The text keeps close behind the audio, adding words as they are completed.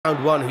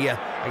Round one here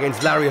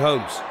against Larry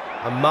Holmes,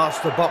 a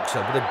master boxer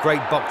with a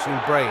great boxing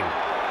brain.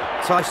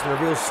 Tyson, a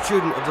real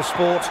student of the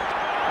sport.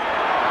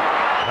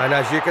 And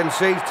as you can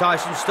see,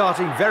 Tyson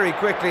starting very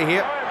quickly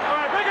here.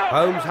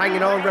 Holmes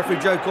hanging on, referee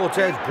Joe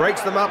Cortez breaks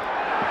them up.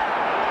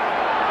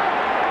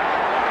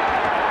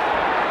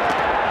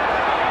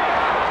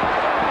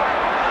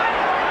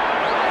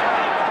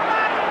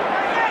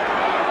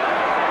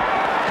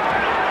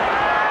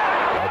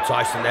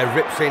 Tyson there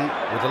rips in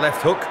with the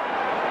left hook.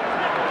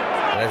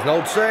 And there's an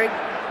old saying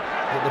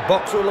that the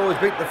boxer will always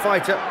beat the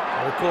fighter.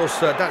 And of course,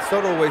 that's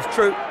not always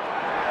true.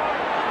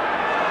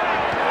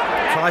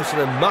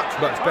 Tyson a much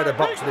better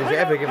boxer than he's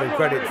ever given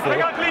credit for.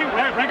 Let's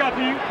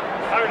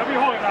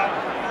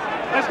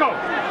go.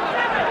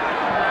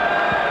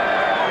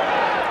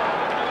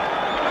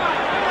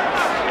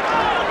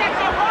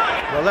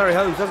 Well, Larry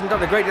Holmes hasn't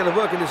done a great deal of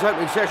work in this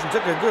opening session.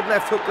 Took a good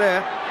left hook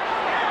there.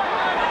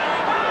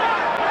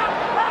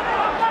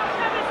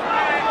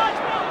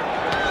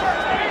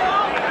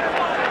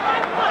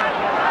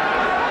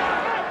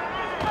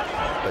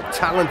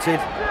 Talented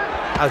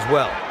as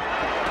well.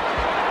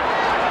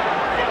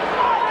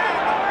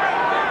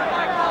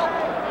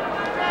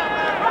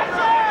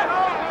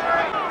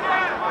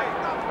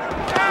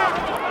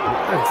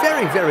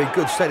 A very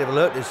good state of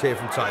alertness here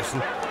from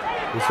Tyson.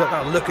 He's got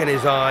that look in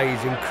his eye.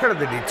 He's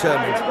incredibly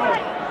determined.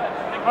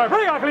 All right,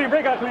 break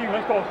out clean,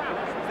 let's go.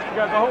 You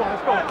got the hole,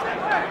 let's go.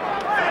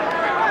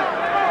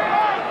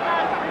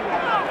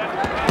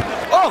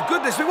 Oh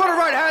goodness me, what a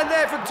right hand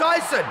there from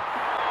Tyson.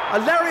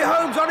 And Larry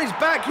Holmes on his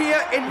back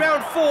here in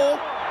round 4.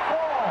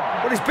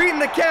 But he's beaten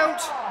the count.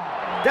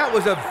 That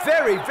was a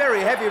very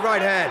heavy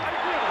right hand.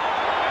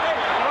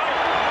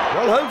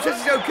 Well, Holmes says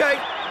he's okay.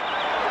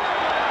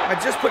 And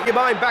just put your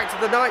mind back to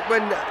the night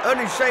when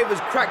Ernest Shavers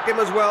cracked him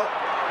as well.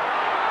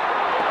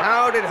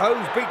 How did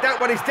Holmes beat that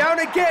one? He's down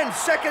again,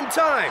 second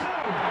time.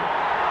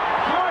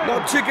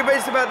 Not too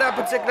convinced about that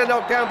particular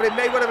knockdown, but it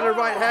may well have been a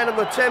right hand on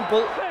the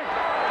temple.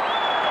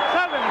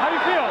 7, how do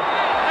you feel?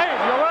 8,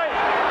 you all right?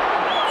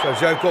 So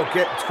Joe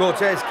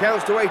Cortez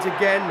counts to 8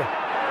 again.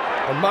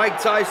 And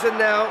Mike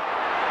Tyson now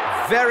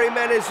very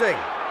menacing.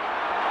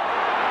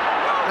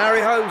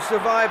 Larry Holmes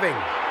surviving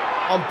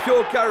on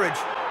pure courage,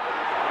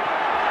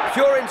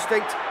 pure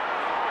instinct.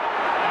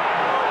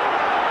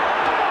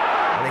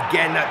 And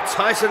again that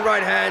Tyson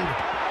right hand.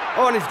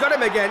 Oh, and he's got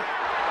him again.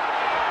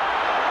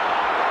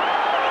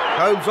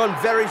 Holmes on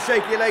very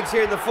shaky legs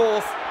here in the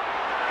 4th.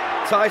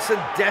 Tyson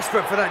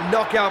desperate for that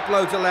knockout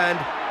blow to land.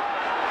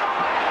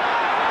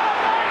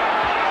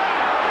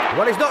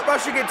 Well, he's not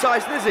rushing it,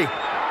 Tyson, is he?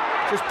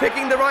 Just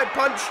picking the right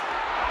punch.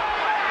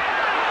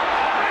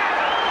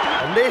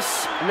 And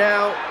this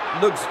now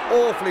looks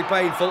awfully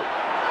painful.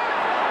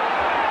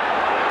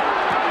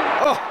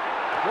 Oh,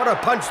 what a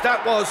punch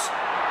that was.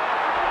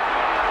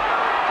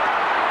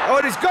 Oh,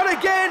 and he's gone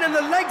again, and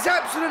the legs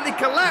absolutely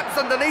collapsed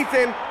underneath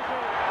him.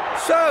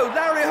 So,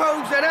 Larry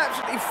Holmes then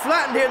absolutely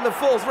flattened here in the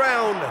 4th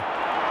round.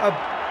 A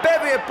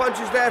bevy of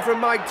punches there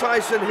from Mike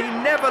Tyson. He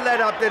never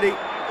let up, did he?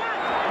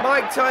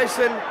 Mike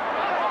Tyson,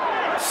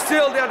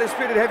 still the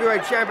undisputed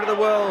heavyweight champion of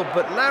the world,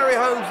 but Larry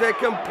Holmes there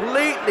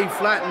completely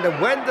flattened,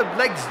 and when the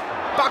legs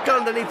buckle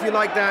underneath you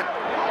like that,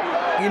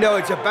 you know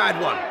it's a bad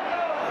one.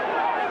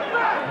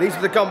 These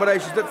are the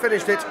combinations that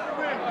finished it.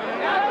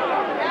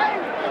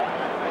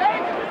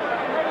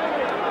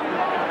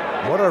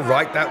 What a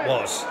right that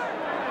was.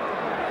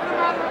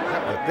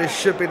 This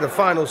should be the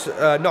final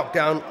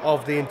knockdown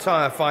of the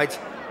entire fight,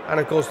 and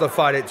of course the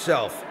fight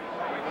itself.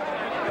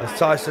 As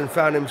Tyson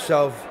found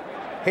himself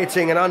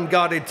hitting an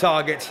unguarded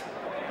target,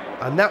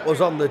 and that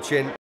was on the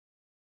chin.